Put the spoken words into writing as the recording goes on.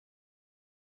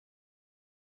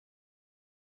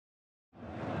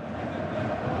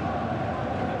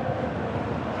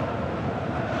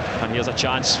And here's a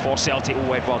chance for Celtic.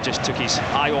 Oh, Edouard just took his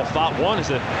eye off that one as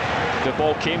the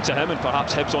ball came to him, and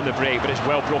perhaps Hibs on the break, but it's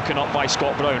well broken up by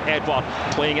Scott Brown. Edouard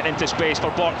playing it into space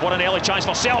for Burke. What an early chance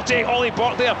for Celtic. Ollie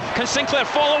Burke there. Can Sinclair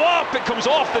follow up? It comes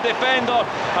off the defender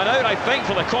and out, I think,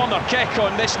 for the corner kick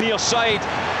on this near side.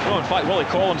 Oh, in fact, Willie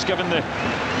Collins given the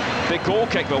goal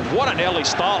kick, but what an early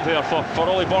start there for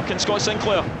Ollie Burke and Scott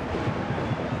Sinclair.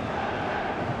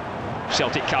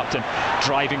 Celtic captain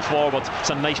driving forward.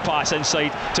 It's a nice pass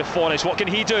inside to Forrest. What can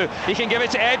he do? He can give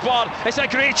it to Edouard. It's a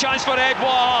great chance for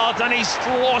Edouard, and he's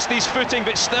lost his footing,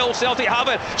 but still Celtic have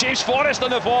it. James Forrest on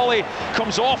the volley,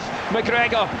 comes off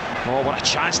McGregor. Oh, what a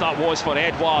chance that was for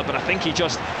Edouard, but I think he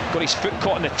just got his foot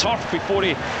caught in the turf before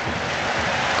he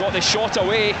got the shot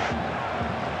away.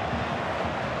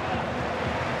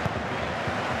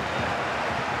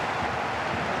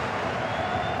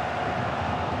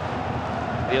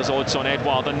 There's odds on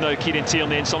Edouard, and now Kieran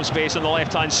Tierney in some space on the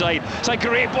left-hand side. It's a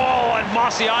great ball, and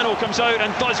Marciano comes out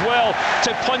and does well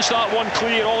to punch that one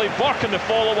clear. Ollie Burke in the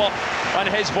follow-up, and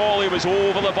his volley was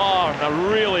over the bar. A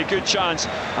really good chance.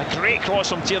 A great cross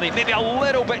from Tierney, maybe a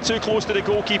little bit too close to the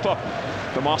goalkeeper.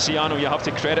 But Marciano, you have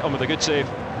to credit him with a good save.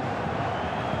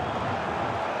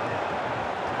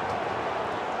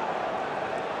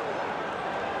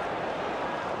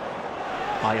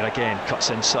 Ayer again, cuts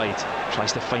inside,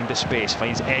 tries to find the space,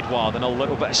 finds Edouard in a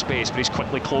little bit of space, but he's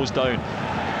quickly closed down.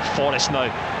 Forrest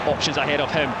now, options ahead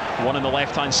of him. One on the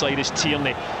left-hand side is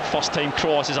Tierney. First time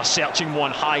cross is a searching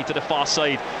one, high to the far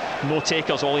side. No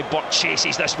takers. Ollie Burke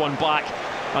chases this one back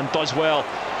and does well.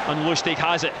 And Lustig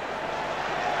has it.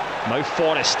 Now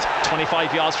Forrest,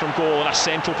 25 yards from goal in a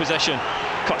central position.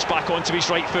 Cuts back onto his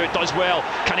right foot, does well.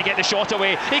 Can he get the shot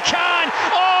away? He can!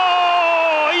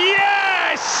 Oh,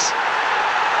 yes!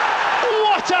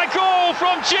 What a goal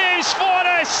from James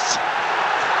Forrest!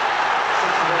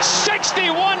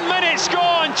 61 minutes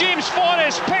gone. James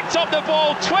Forrest picked up the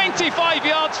ball 25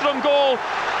 yards from goal.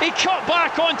 He cut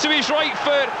back onto his right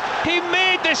foot. He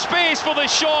made the space for the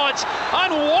shot,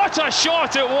 and what a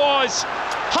shot it was!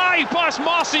 High past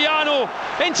Marciano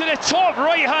into the top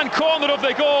right-hand corner of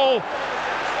the goal,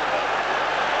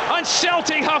 and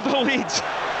Celtic have the lead.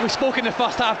 We spoke in the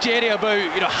first half, Jerry, about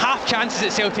half chances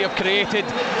that Celtic have created.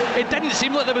 It didn't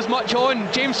seem like there was much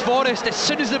on. James Forrest, as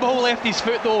soon as the ball left his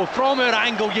foot though, from our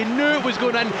angle, you knew it was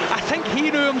going in. I think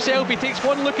he knew himself. He takes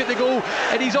one look at the goal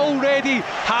and he's already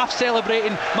half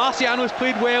celebrating. Marciano's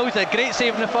played well, he's a great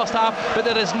save in the first half, but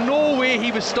there is no way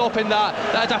he was stopping that.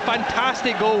 That is a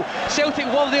fantastic goal. Celtic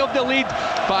worthy of the lead,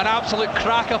 but an absolute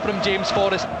cracker from James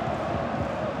Forrest.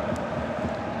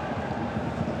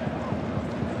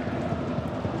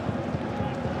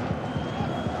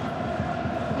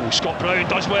 Scott Brown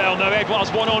does well. Now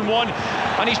Edouard's one-on-one,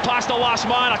 and he's past the last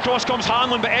man. Across comes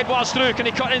Hanlon, but Edouard's through. Can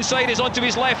he cut inside? He's onto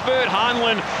his left foot.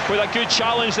 Hanlon with a good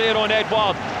challenge there on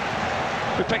Edouard,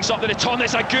 who picks up the return.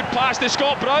 It's a good pass to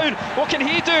Scott Brown. What can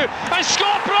he do? And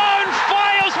Scott Brown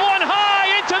fires one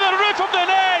high into the roof of the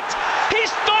net.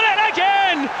 He's done it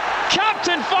again.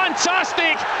 Captain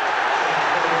fantastic.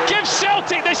 Gives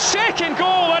Celtic the second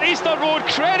goal at Easter Road.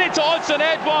 Credit to Odsonne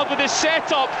Edouard with the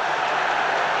setup.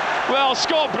 Well,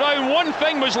 Scott Brown, one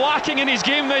thing was lacking in his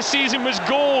game this season was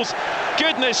goals.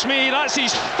 Goodness me, that's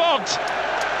his third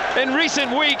in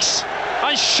recent weeks.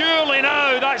 And surely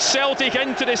now that's Celtic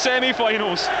into the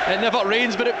semi-finals. It never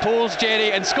rains but it pours,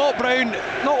 Jerry. And Scott Brown,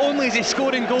 not only is he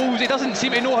scoring goals, he doesn't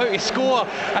seem to know how to score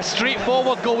a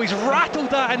straightforward goal. He's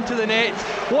rattled that into the net.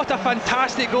 What a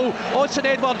fantastic goal. Odsonne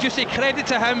Edouard, just say credit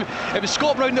to him. It was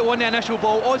Scott Brown that won the initial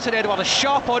ball. Odsonne Edouard is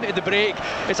sharp onto the break.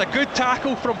 It's a good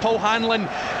tackle from Paul Hanlon.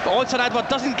 But Odsonne Edouard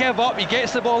doesn't give up. He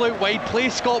gets the ball out wide,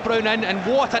 plays Scott Brown in, and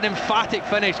what an emphatic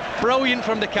finish. Brilliant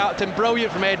from the captain,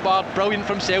 brilliant from Edouard, brilliant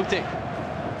from Celtic.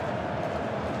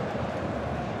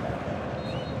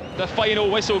 The final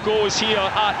whistle goes here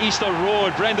at Easter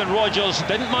Road. Brendan Rodgers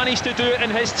didn't manage to do it in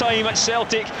his time at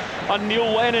Celtic, and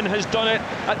Neil Lennon has done it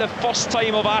at the first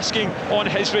time of asking on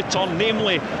his return,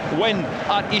 namely win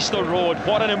at Easter Road.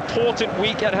 What an important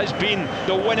week it has been.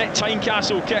 The win at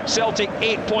Tynecastle kept Celtic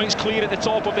 8 points clear at the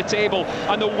top of the table,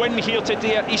 and the win here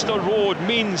today at Easter Road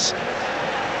means,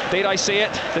 dare I say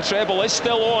it, the treble is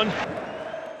still on.